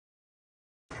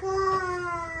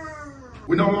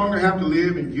We no longer have to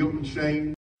live in guilt and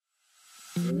shame.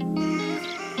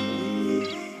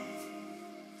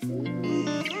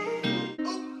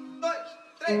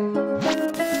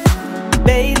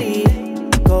 Bailey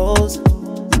goes,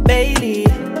 Bailey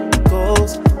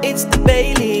goes, it's the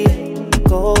Bailey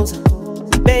goes,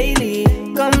 Bailey.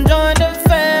 Come join the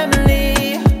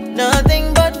family,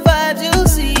 nothing but vibes you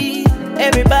see.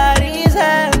 Everybody's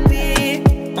happy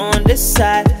on this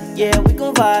side, yeah we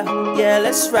gon' vibe, yeah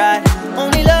let's ride.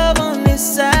 Only love on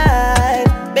this side,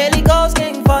 Bailey goes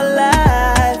gang for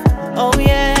life, oh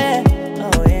yeah,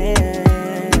 oh yeah,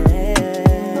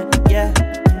 yeah.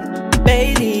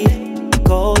 Bailey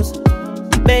goes,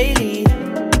 Bailey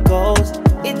goes,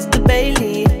 it's the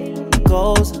Bailey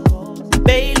goes,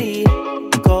 Bailey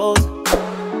goes.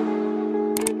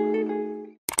 To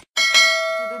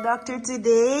the doctor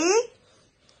today?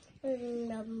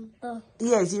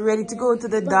 Yes, you ready to go to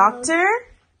the doctor?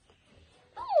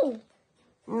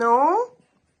 No?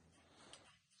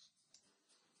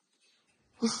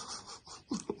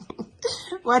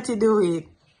 What you doing?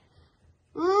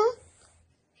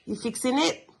 You fixing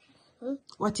it?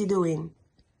 What you doing?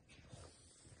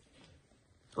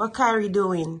 What car you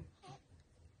doing?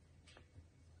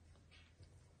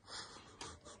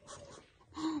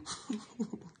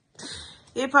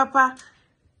 Hey, Papa.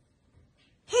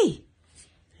 Hey,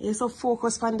 you're so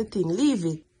focused on the thing. Leave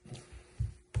it.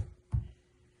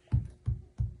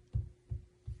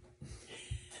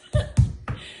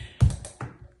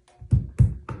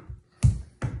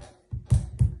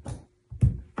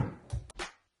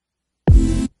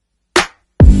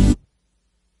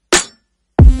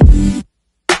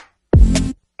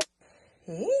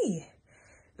 Hey,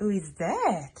 who is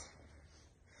that?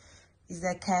 Is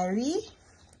that Carrie?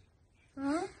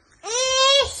 Huh?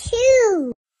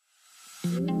 Shoe.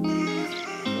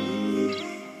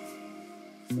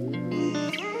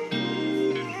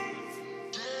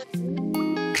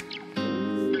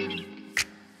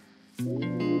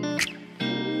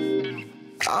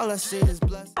 All I see is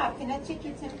blood. Can I check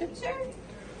your temperature?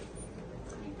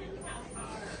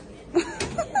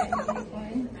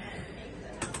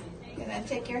 Can I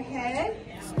check your head?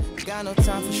 Got no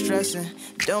time for stressing.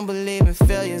 Don't believe in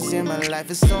failures in my life.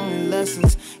 It's only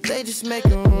lessons. They just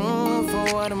making room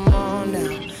for what I'm on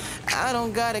now. I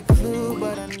don't got a clue,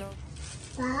 but I know.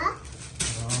 What?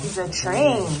 It's a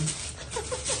train.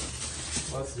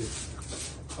 What's this?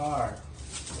 Car.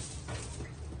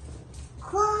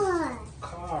 Car.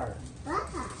 Car.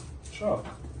 Car. Truck.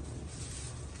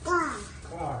 Car.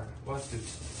 Car. What's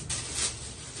this?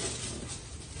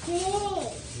 Plane.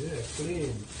 Yeah,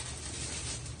 plane.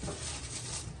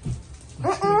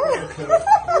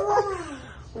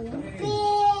 Plane.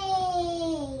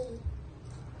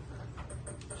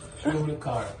 Show me the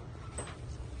car.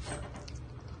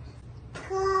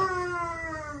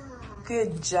 Car.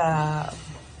 Good job.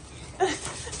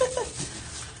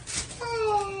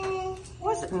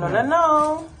 What's it? No, no,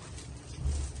 no.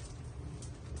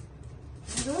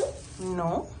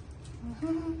 No.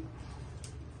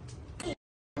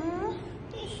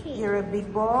 You're a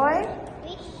big boy?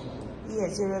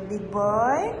 Yes, you're a big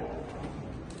boy.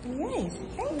 Yes,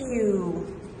 thank you.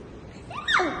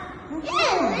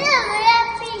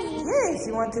 Yes,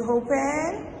 you want to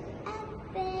open?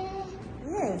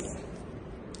 Yes,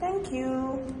 thank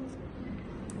you.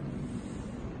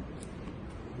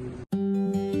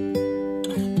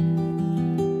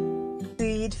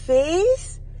 Sweet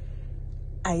face,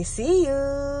 I see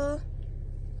you.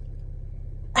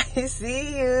 I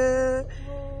see you.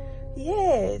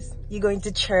 Yes. You going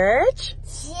to church?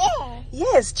 Yeah.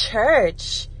 Yes,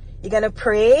 church. You gonna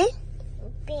pray?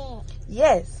 Big.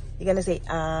 Yes. You're gonna say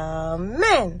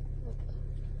amen.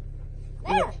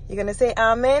 You're gonna say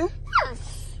amen?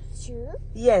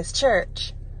 Yes,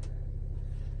 church.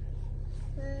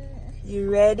 You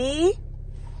ready?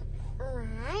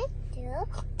 1, 2,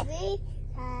 3,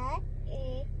 4,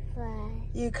 5.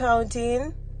 You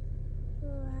counting?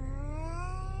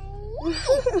 1,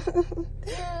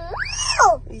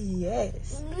 2,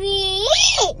 Yes. 3,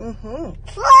 Mhm.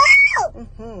 4,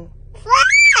 Mhm.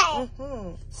 5,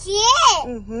 Mhm. 6,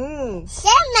 Mhm.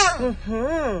 7,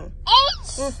 Mhm. 8,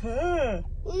 Mhm.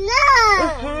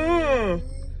 9, Mhm.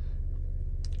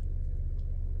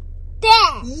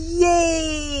 10.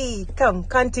 Yay! Come,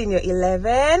 continue.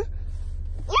 11.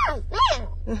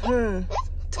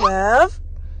 12.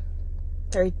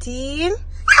 13.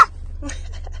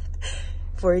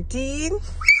 14.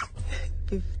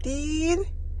 15.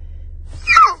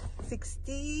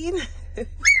 16.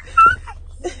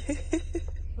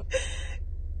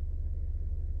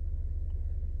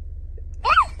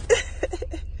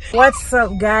 17. What's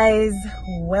up, guys?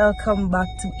 Welcome back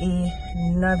to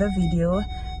another video.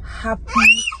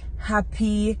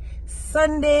 Happy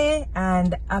Sunday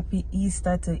and happy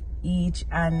Easter to each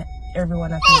and every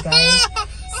one of you guys.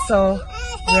 So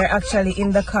we're actually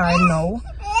in the car now.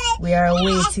 We are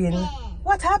waiting.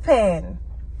 What happened?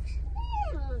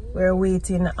 We're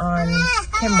waiting on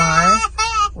KEMAR.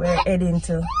 We're heading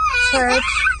to church.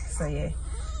 So yeah,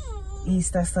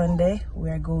 Easter Sunday,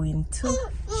 we're going to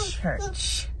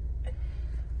church.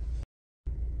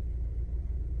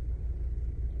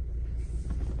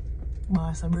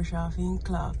 Boss, I brush off in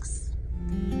clocks.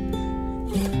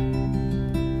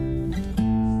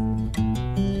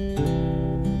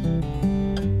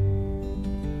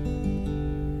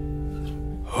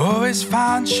 Always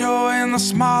find joy in the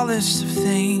smallest of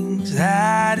things.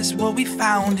 That is what we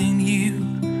found in you.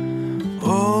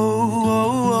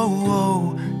 Oh,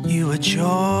 you are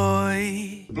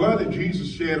joy. The blood that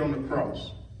Jesus shed on the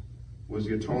cross was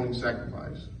the atoning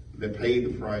sacrifice that paid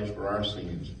the price for our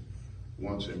sins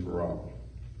once and for all.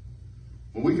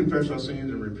 When we confess our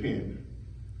sins and repent,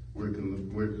 we're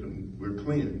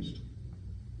cleansed,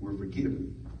 we're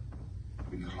forgiven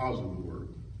because of the work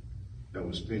that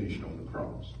was finished on the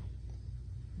cross.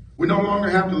 We no longer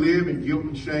have to live in guilt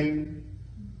and shame.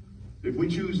 If we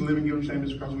choose to live in guilt and shame,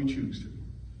 it's because we choose to.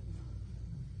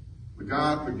 But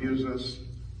God forgives us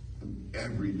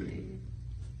everything.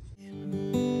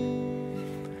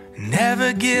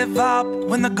 Never give up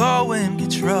when the going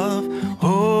gets rough.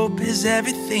 Hope is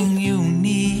everything you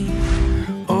need.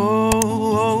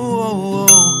 Oh,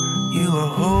 you are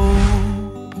hope.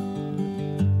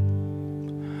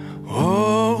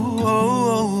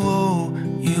 Oh,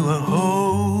 you are hope.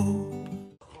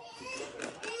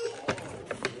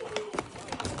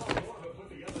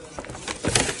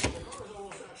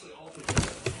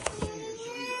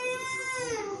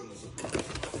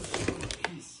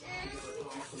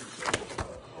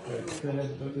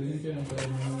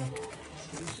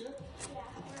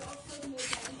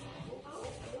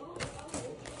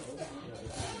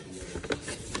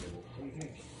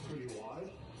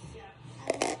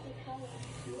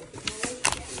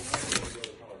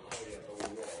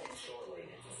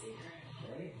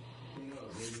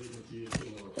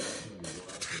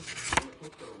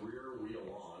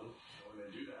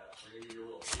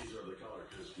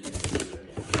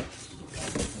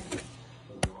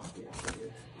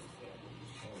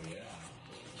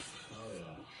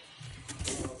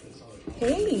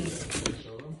 Hey,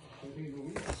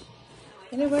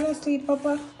 you never gonna sleep,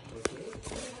 Papa?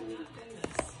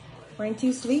 Weren't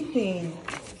you sleeping?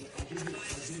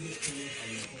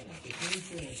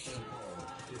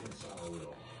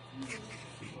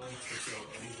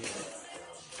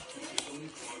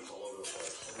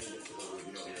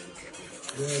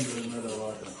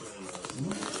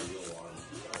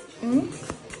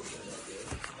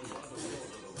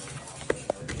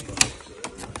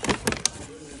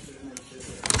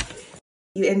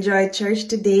 You enjoyed church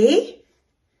today?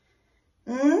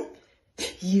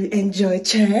 You enjoyed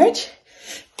church?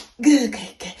 Good.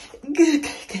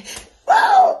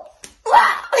 Wow!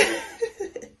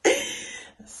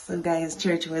 So guys,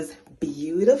 church was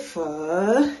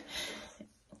beautiful.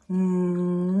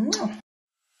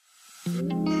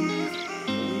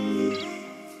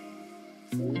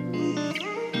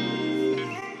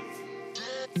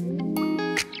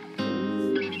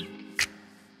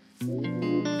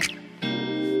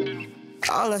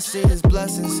 All I see is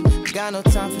blessings, got no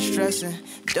time for stressing.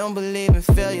 Don't believe in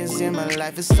failures in my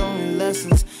life, it's only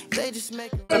lessons. They just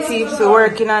make The peeps are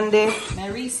working on the... My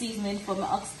re-seasoning for my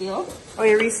oxtail. Oh,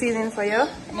 you're re-seasoning for you?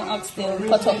 My oxtail,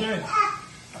 cut up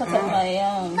my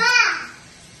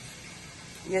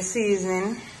Your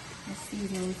seasoning.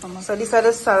 seasoning for my... So these are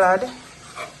the salad.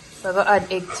 So I'm gonna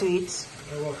add egg to it.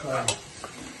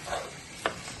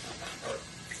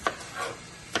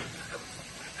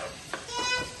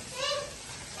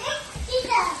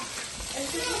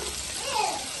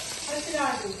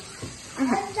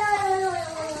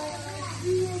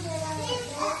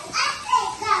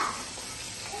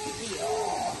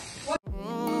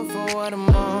 for what I'm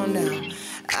on now.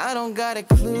 I don't got a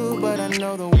clue, but I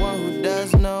know the one who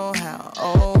does know how.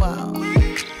 Oh wow,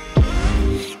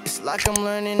 it's like I'm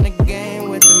learning the game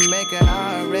with the maker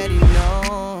I already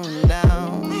know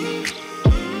now.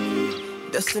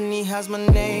 Destiny has my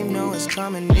name, know it's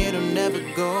coming, it'll never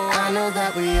go. I know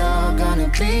that we all gonna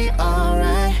be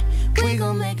alright. We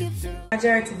gon' make it through.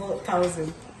 Majority vote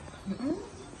 1,000.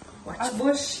 Watch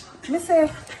bush. Me say,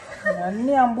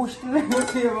 I'm bush.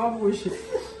 Bush.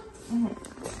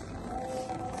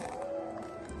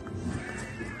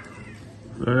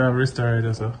 We have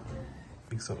restarted, so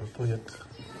fix up the plate.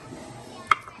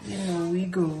 Here we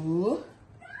go.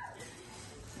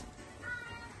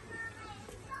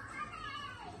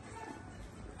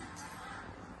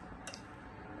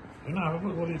 No,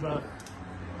 what is that?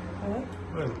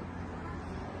 Well,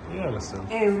 yeah, listen.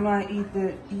 Hey, we might eat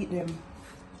them.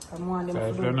 I want them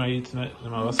If to they're not eating it, they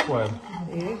might spoil.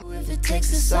 If it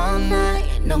takes us all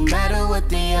night, no matter what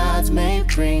the odds may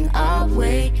bring our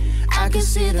way, I can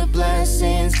see the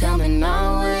blessings coming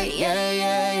our way, yeah,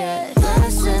 yeah, yeah.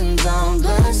 Blessings on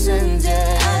blessings,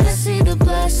 yeah. I can see the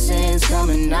blessings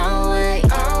coming our way,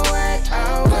 our way,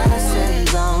 our way.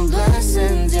 Blessings on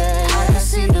blessings, yeah. I can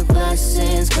see the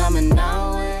blessings coming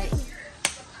our way.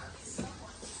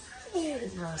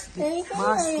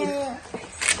 Basket.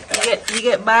 You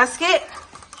get basket?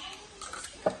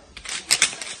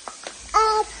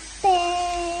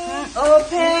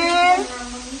 Open.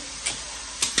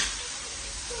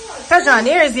 Kajan,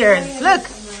 here's yours. Look.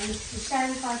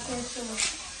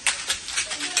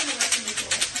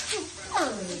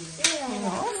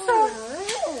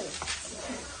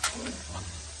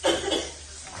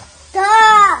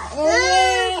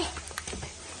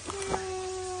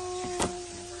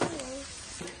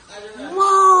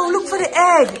 Whoa, look for the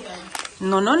egg.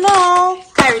 No, no, no.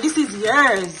 Kyrie, this is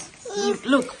yours.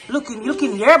 Look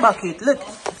in your bucket. Look.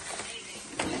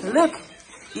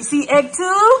 You see egg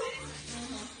too?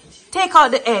 Take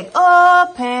out the egg.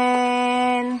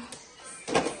 Open.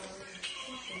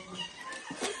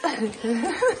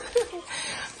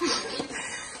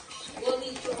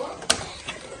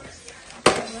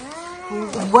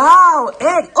 Wow,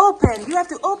 egg, open. You have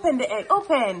to open the egg.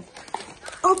 Open.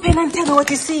 Open and tell me what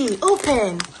you see.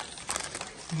 Open.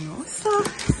 No, sir.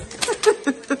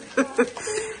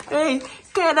 Hey,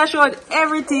 Kayla showed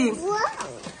everything.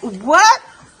 What?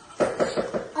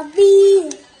 A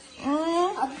bee.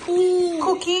 A bee.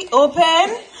 Cookie,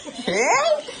 open. Hey,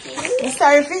 I'm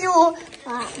sorry for you.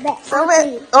 So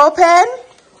wait, open.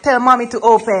 Tell mommy to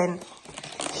open.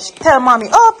 Tell mommy,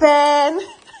 open.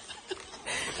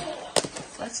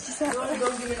 What's this?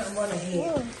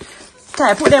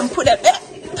 Okay, put them there.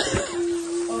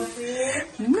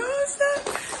 No, sir.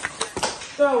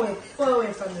 Throw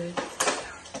away from me.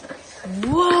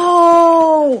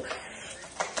 Whoa!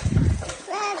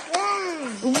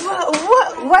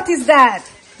 What is that?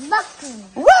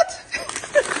 What?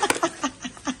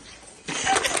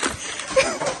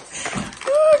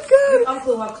 Oh God!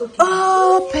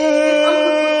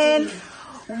 Open!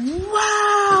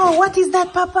 Wow! What is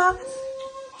that, Papa?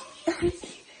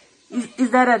 Is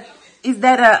that a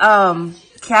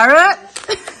carrot?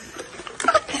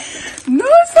 No,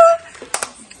 sir.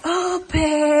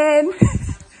 Open.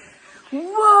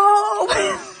 Whoa.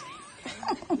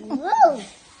 Whoa.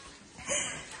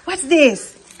 What's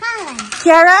this?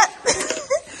 Carrot?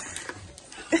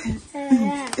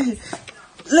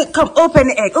 Look, come, open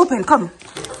the egg. Open, come.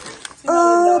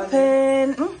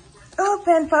 Open.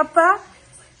 Open, Papa.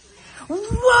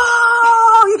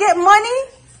 Whoa, you get money?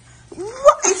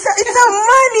 What? It's a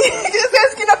money. Just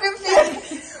get skin off your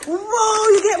face. Whoa,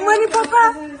 you get money, Papa?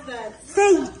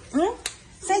 Say,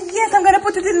 say yes, I'm going to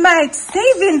put it in my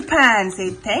saving pan.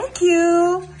 Say thank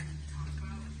you.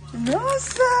 No,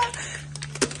 sir.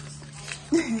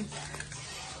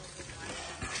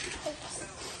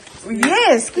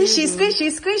 Yes, squishy,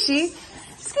 squishy, squishy.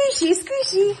 Squishy,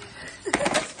 squishy.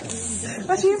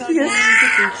 What do you feel?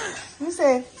 You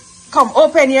say, come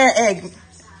open your egg.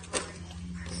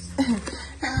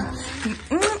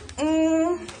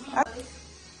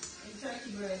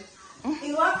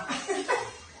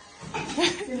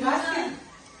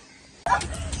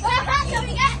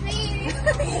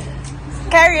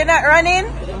 Carrie, you're not running?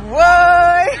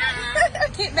 Whoa!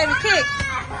 Kick, baby, kick.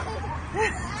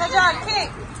 Tajan, kick.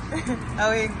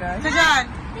 Oh, he goes. Tajan.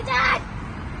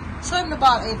 Show him the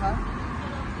ball, Ava.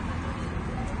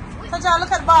 Tajan,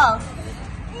 look at the ball.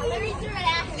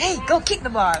 Hey, go kick the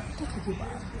ball.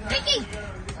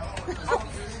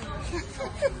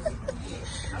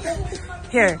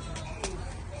 Here.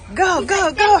 Go,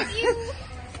 go, go.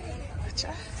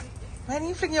 Why didn't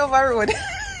you fling you over the road?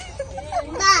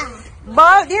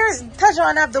 Ball, here,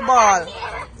 Tajan have the ball.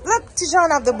 Look, Tajan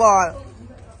have the ball.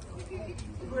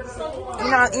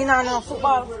 You know no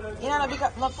football? You know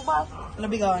no football? No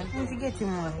big one. You forget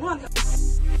him one.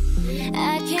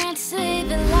 I can't say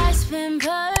that life's been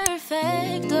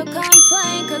perfect or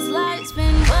complain, cause life's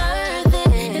been worth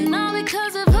it, and all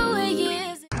because of who he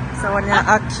is. So when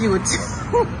you're cute.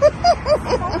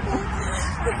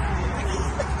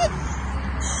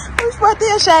 Which part are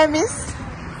you shy, miss?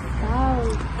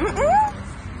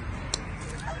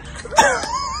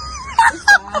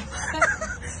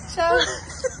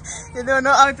 You don't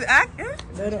know how to act? Eh?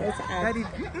 Don't know how to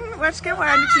act. Watch KEMAR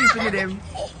and the cheese with them.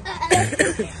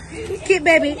 Keep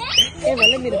baby. Eva,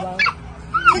 let me the ball.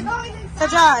 So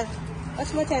John,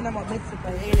 watch my time about Mexico.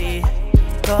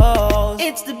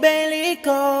 It's the Bailey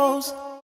Coast.